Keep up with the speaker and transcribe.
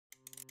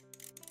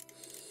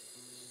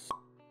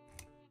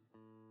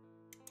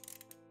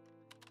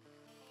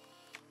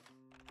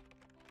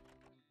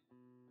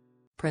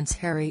Prince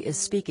Harry is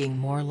speaking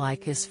more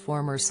like his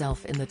former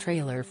self in the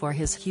trailer for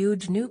his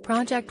huge new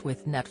project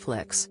with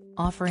Netflix,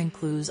 offering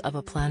clues of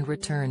a planned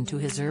return to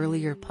his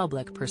earlier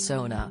public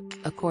persona,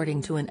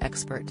 according to an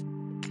expert.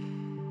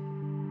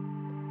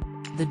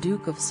 The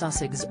Duke of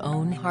Sussex's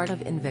own Heart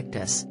of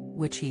Invictus,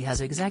 which he has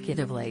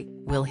executively,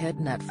 will hit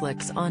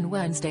Netflix on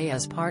Wednesday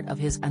as part of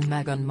his and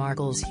Meghan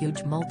Markle's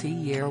huge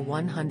multi-year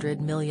 $100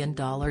 million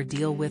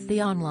deal with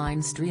the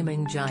online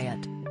streaming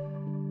giant.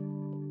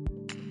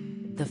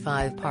 The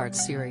 5-part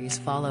series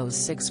follows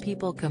 6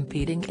 people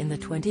competing in the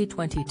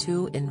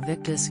 2022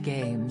 Invictus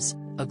Games,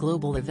 a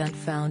global event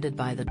founded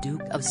by the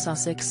Duke of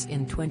Sussex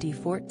in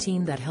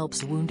 2014 that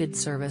helps wounded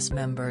service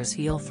members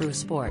heal through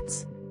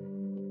sports.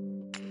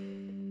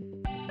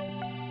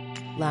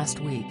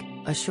 Last week,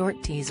 a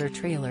short teaser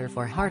trailer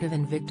for Heart of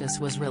Invictus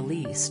was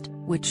released,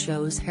 which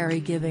shows Harry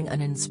giving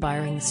an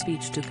inspiring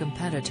speech to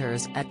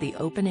competitors at the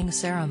opening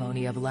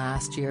ceremony of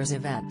last year's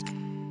event.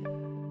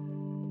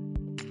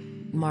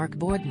 Mark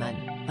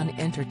Boardman, an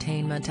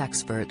entertainment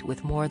expert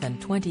with more than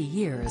 20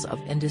 years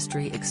of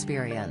industry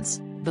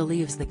experience,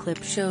 believes the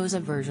clip shows a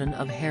version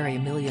of Harry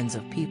millions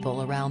of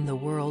people around the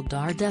world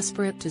are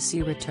desperate to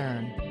see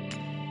return.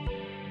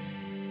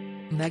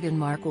 Meghan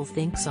Markle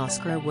thinks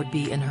Oscar would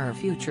be in her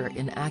future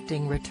in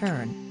acting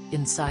return,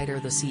 insider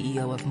the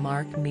CEO of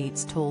Mark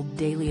Meets told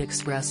Daily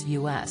Express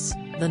US.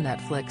 The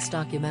Netflix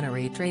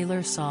documentary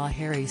trailer saw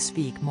Harry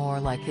speak more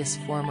like his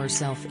former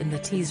self in the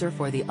teaser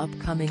for the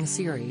upcoming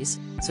series,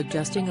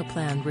 suggesting a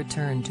planned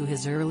return to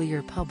his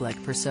earlier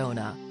public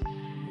persona.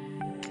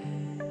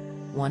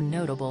 One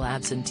notable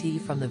absentee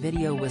from the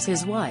video was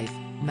his wife,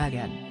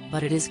 Meghan,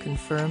 but it is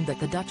confirmed that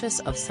the Duchess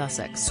of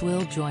Sussex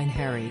will join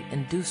Harry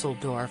in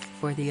Dusseldorf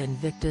for the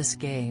Invictus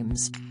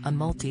Games, a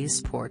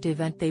multi-sport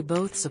event they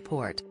both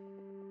support.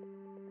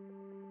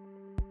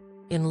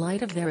 In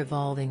light of their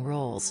evolving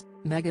roles,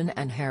 Meghan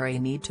and Harry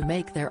need to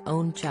make their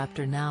own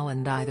chapter now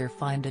and either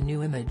find a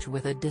new image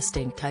with a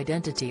distinct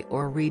identity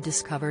or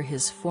rediscover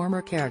his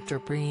former character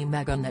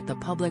pre-Meghan that the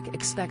public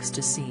expects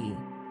to see.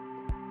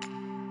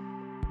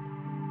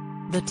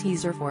 The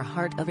teaser for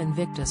Heart of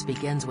Invictus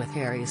begins with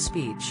Harry's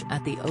speech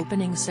at the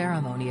opening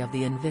ceremony of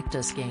the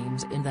Invictus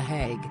Games in The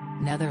Hague,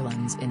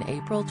 Netherlands in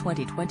April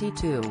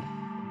 2022.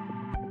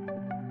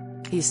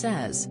 He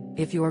says,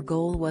 "If your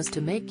goal was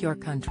to make your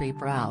country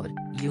proud,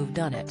 you've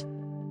done it.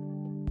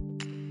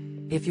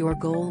 If your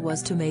goal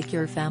was to make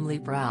your family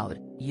proud,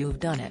 you've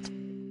done it.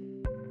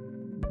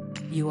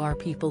 You are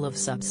people of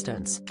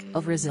substance,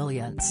 of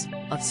resilience,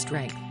 of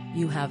strength,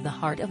 you have the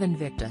heart of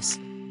Invictus."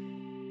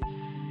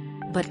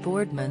 But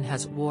Boardman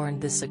has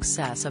warned the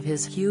success of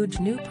his huge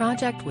new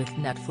project with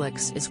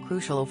Netflix is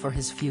crucial for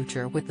his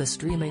future with the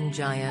streaming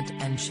giant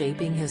and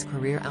shaping his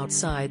career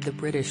outside the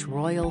British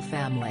royal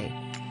family.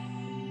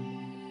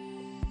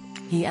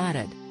 He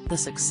added, "The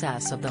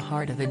success of the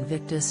Heart of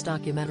Invictus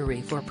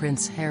documentary for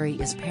Prince Harry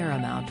is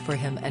paramount for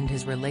him and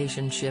his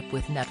relationship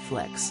with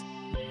Netflix."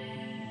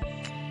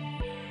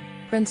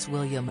 Prince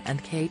William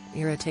and Kate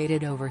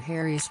irritated over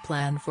Harry's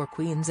plan for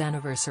Queen's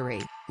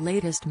anniversary.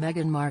 Latest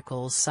Meghan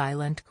Markle's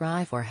silent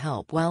cry for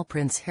help while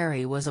Prince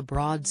Harry was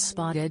abroad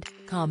spotted,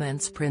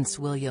 comments Prince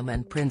William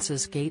and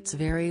Princess Kate's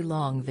very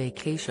long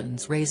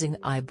vacations raising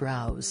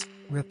eyebrows,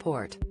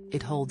 report,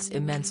 "It holds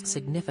immense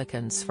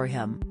significance for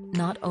him,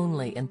 not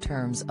only in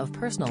terms of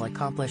personal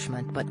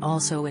accomplishment but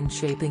also in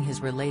shaping his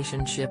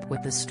relationship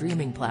with the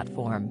streaming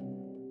platform."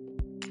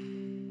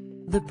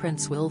 The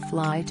prince will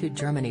fly to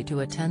Germany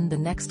to attend the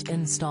next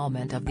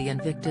installment of the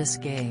Invictus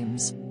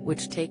Games,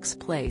 which takes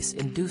place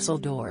in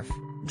Dusseldorf,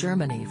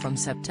 Germany from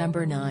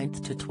September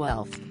 9th to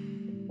 12th.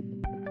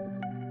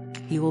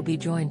 He will be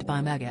joined by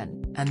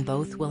Meghan, and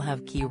both will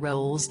have key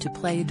roles to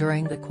play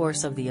during the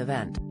course of the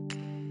event.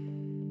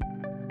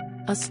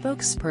 A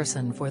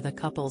spokesperson for the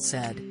couple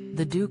said,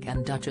 "The Duke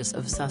and Duchess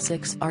of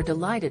Sussex are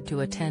delighted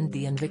to attend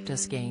the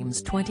Invictus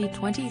Games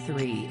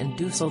 2023 in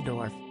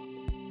Dusseldorf.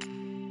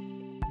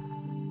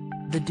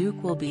 The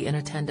Duke will be in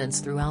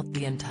attendance throughout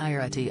the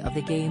entirety of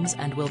the Games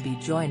and will be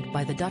joined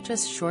by the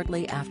Duchess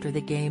shortly after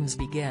the Games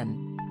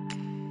begin."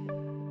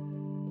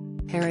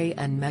 Harry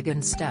and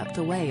Meghan stepped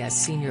away as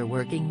senior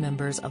working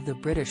members of the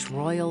British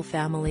royal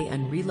family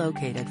and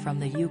relocated from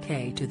the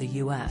UK to the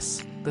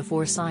US,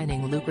 before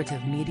signing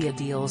lucrative media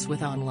deals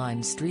with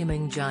online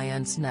streaming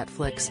giants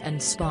Netflix and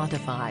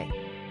Spotify.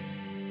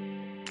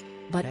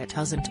 But it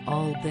hasn't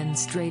all been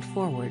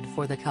straightforward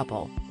for the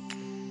couple.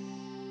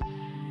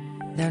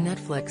 Their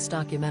Netflix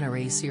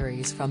documentary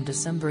series from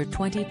December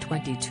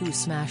 2022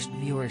 smashed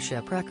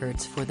viewership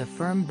records for the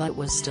firm but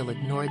was still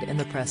ignored in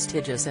the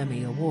prestigious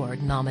Emmy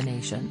Award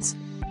nominations.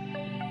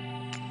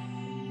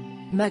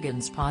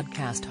 Meghan's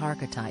podcast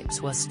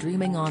Archetypes was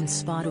streaming on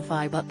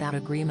Spotify, but that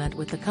agreement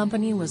with the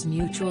company was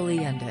mutually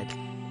ended.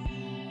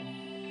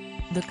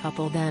 The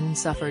couple then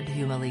suffered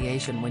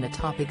humiliation when a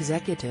top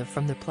executive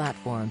from the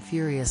platform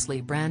furiously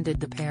branded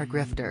the pair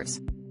grifters.